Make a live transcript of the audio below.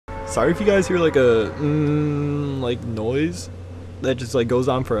Sorry if you guys hear like a like noise that just like goes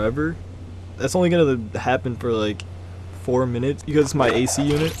on forever. That's only gonna happen for like 4 minutes because it's my AC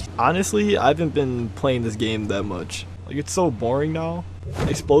unit. Honestly, I haven't been playing this game that much. Like, it's so boring now.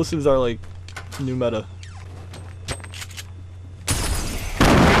 Explosives are like new meta.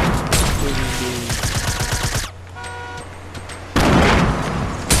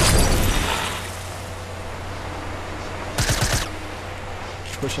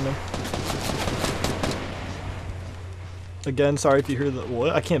 Pushing him. Again, sorry if you hear the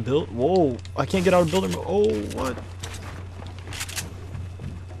what? I can't build. Whoa! I can't get out of building. Oh, what?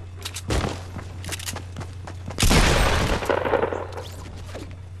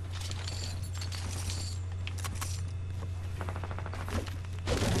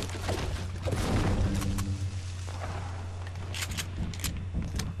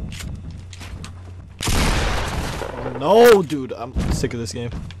 Oh, no, dude! I'm sick of this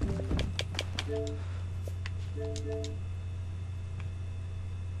game.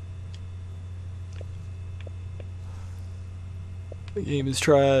 The game is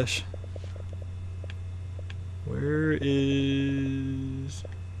trash. Where is...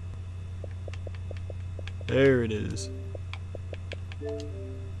 There it is.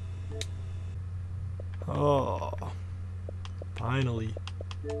 Oh. Finally.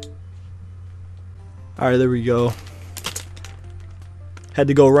 Alright, there we go. Had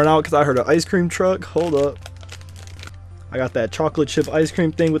to go run out because I heard an ice cream truck. Hold up. I got that chocolate chip ice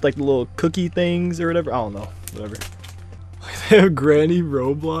cream thing with like the little cookie things or whatever. I don't know. Whatever. They have granny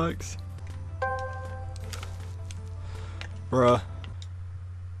Roblox. Bruh.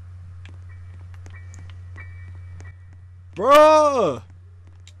 Bruh!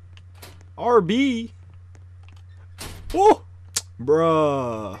 RB? Whoa!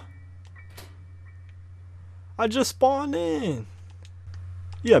 Bruh. I just spawned in.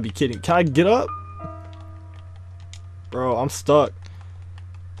 You gotta be kidding. Can I get up? Bro, I'm stuck.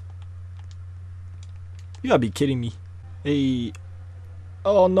 You gotta be kidding me. Hey.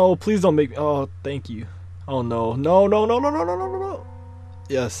 Oh no, please don't make me. Oh, thank you. Oh no. No, no, no, no, no, no, no, no, no.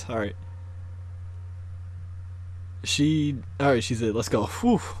 Yes, alright. Alright, she's it. Let's go.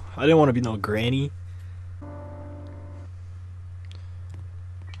 Whew. I didn't want to be no granny.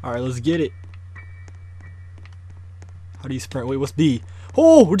 Alright, let's get it. How do you sprint? Wait, what's B?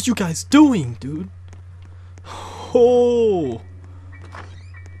 Oh, what are you guys doing, dude? Oh.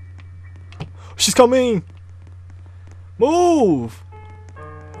 She's coming. Move.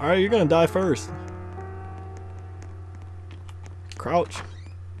 Alright, you're gonna die first. Crouch.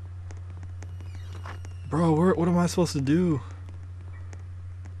 Bro, what am I supposed to do?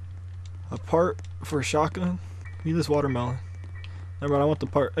 A part for a shotgun? Need this watermelon. Never mind, I want the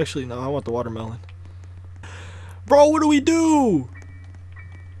part. Actually, no, I want the watermelon. Bro, what do we do?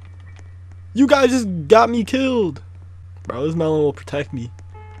 You guys just got me killed. Bro, this melon will protect me.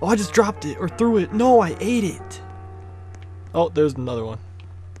 Oh, I just dropped it or threw it. No, I ate it. Oh, there's another one.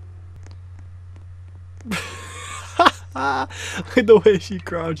 Look at the way she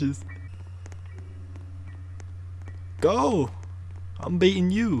crouches. Go. I'm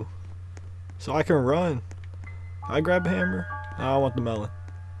baiting you. So I can run. I grab a hammer. I want the melon.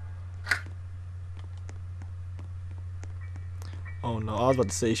 Oh no, I was about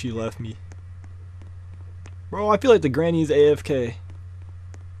to say she left me. Bro, I feel like the granny's AFK.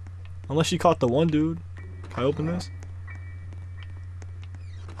 Unless she caught the one dude. Can I open this?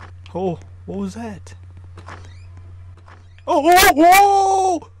 Oh, what was that? Oh,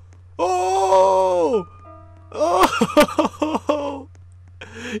 oh, oh, oh,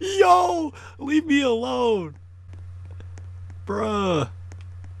 yo, leave me alone, bruh.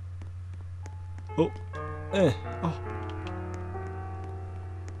 Oh, oh,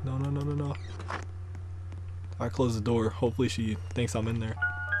 no, no, no, no, no. I close the door. Hopefully she thinks I'm in there.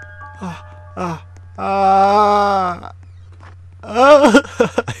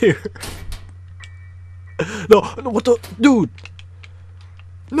 Here. No, no, what the, dude?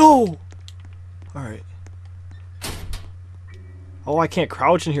 No. All right. Oh, I can't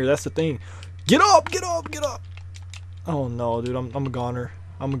crouch in here. That's the thing. Get up, get up, get up. Oh no, dude, I'm a goner.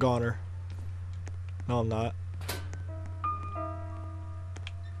 I'm a goner. No, I'm not.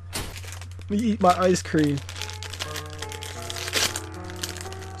 Let me eat my ice cream.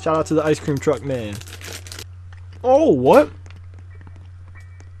 Shout out to the ice cream truck man. Oh, what?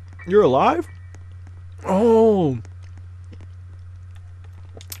 You're alive? Oh.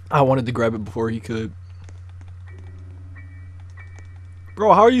 I wanted to grab it before he could.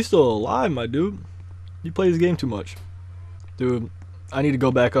 Bro, how are you still alive, my dude? You play this game too much. Dude, I need to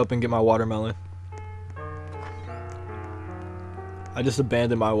go back up and get my watermelon. I I just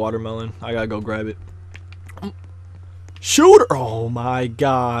abandoned my watermelon. I gotta go grab it. Shooter! Oh my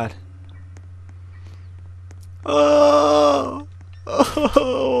god. Oh!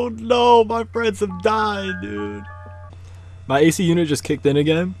 Oh no, my friends have died, dude. My AC unit just kicked in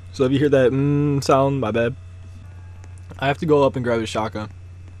again. So if you hear that sound, my bad. I have to go up and grab a shotgun.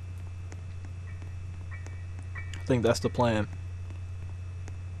 I think that's the plan.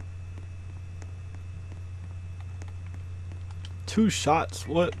 Two shots?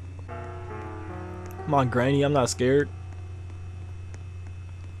 What? Come on, Granny, I'm not scared.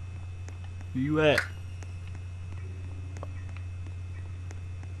 Where you at?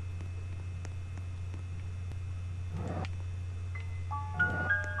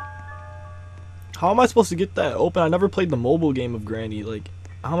 How am I supposed to get that open? I never played the mobile game of Granny. Like,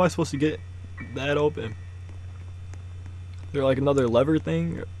 how am I supposed to get that open? Is there like another lever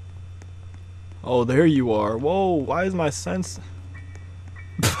thing? Oh, there you are. Whoa, why is my sense...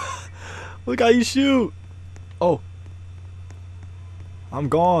 Look how you shoot! Oh. I'm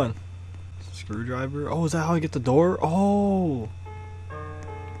gone. Screwdriver? Oh, is that how I get the door? Oh!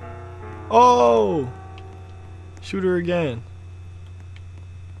 Oh! Shoot her again.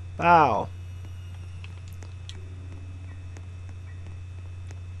 Ow.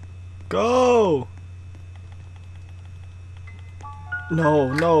 Go!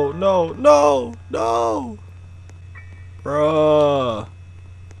 No, no, no, no, no! Bruh.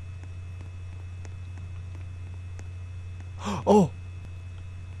 Oh!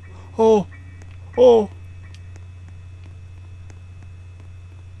 Oh! Oh!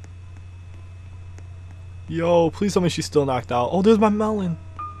 Yo, please tell me she's still knocked out. Oh, there's my melon.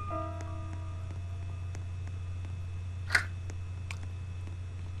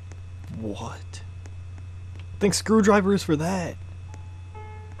 What? I think screwdriver is for that.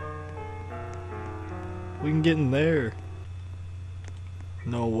 We can get in there.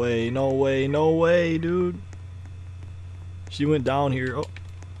 No way, no way, no way, dude. She went down here. Oh.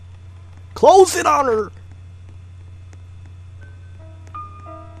 Close it on her!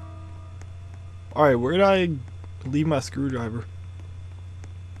 Alright, where did I leave my screwdriver?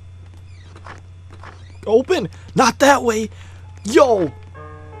 Open! Not that way! Yo!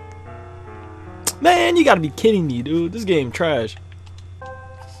 Man, you gotta be kidding me, dude. This game trash.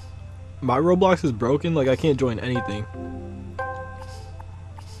 My Roblox is broken, like I can't join anything.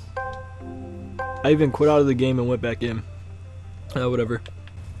 I even quit out of the game and went back in. Whatever.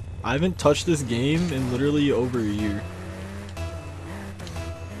 I haven't touched this game in literally over a year.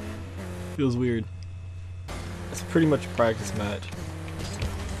 Feels weird. It's pretty much a practice match.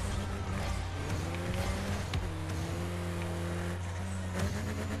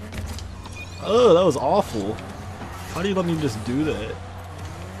 Oh, that was awful. How do you let me just do that?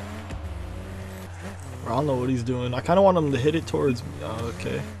 I don't know what he's doing. I kind of want him to hit it towards me. Oh,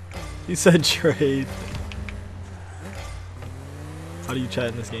 okay. He said trade. How do you chat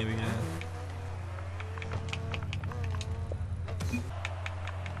in this game again?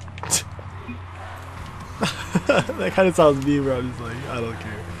 That kind of sounds mean, bro. I'm just like, I don't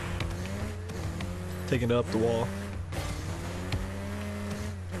care. Taking it up the wall.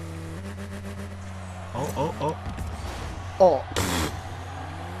 Oh, oh, oh. Oh.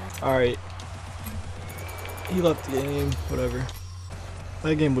 Alright. He left the game. Whatever.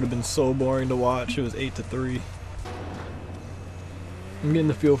 That game would have been so boring to watch. It was 8-3. I'm getting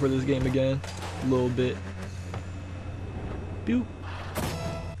the feel for this game again. A little bit. Pew.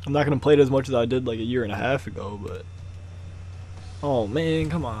 I'm not going to play it as much as I did like a year and a half ago, but... Oh man,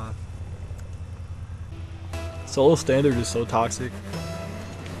 come on. Solo standard is so toxic.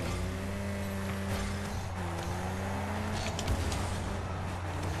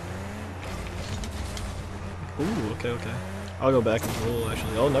 Ooh, okay, okay. I'll go back and roll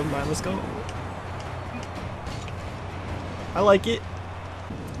actually. Oh, never mind, let's go. I like it.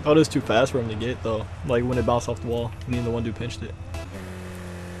 Oh, it was too fast for him to get though. Like when it bounced off the wall. Me and the one dude pinched it.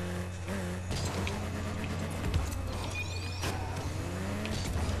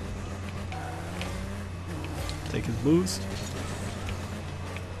 Take his boost.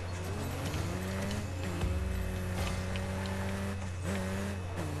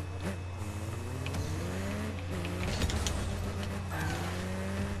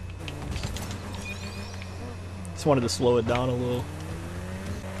 Just wanted to slow it down a little.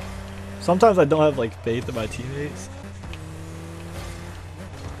 Sometimes I don't have like faith in my teammates.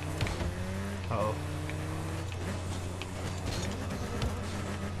 Uh-oh.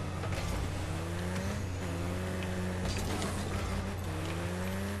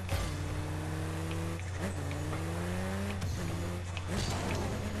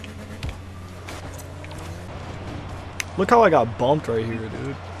 Look how I got bumped right here,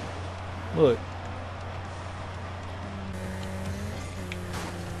 dude. Look.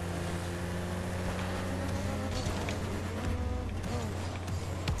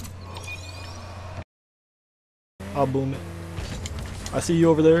 I'll boom it. I see you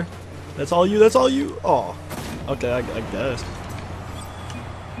over there. That's all you. That's all you. Oh. Okay, I guess.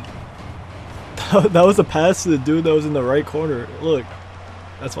 That was a pass to the dude that was in the right corner. Look.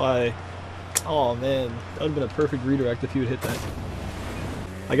 That's why. Oh man, that would have been a perfect redirect if he would hit that.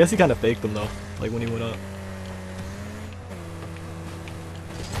 I guess he kind of faked them though, like when he went up.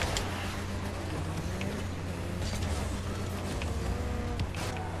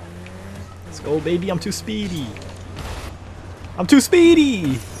 Let's go, baby! I'm too speedy. I'm too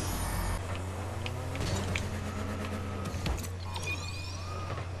speedy.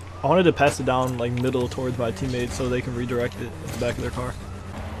 I wanted to pass it down like middle towards my teammates so they can redirect it at the back of their car.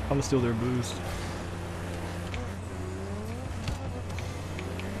 I'm gonna steal their boost.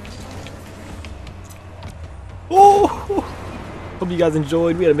 Oh! Hope you guys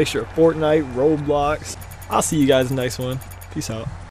enjoyed. We had a mixture of Fortnite, Roblox. I'll see you guys in the next one. Peace out.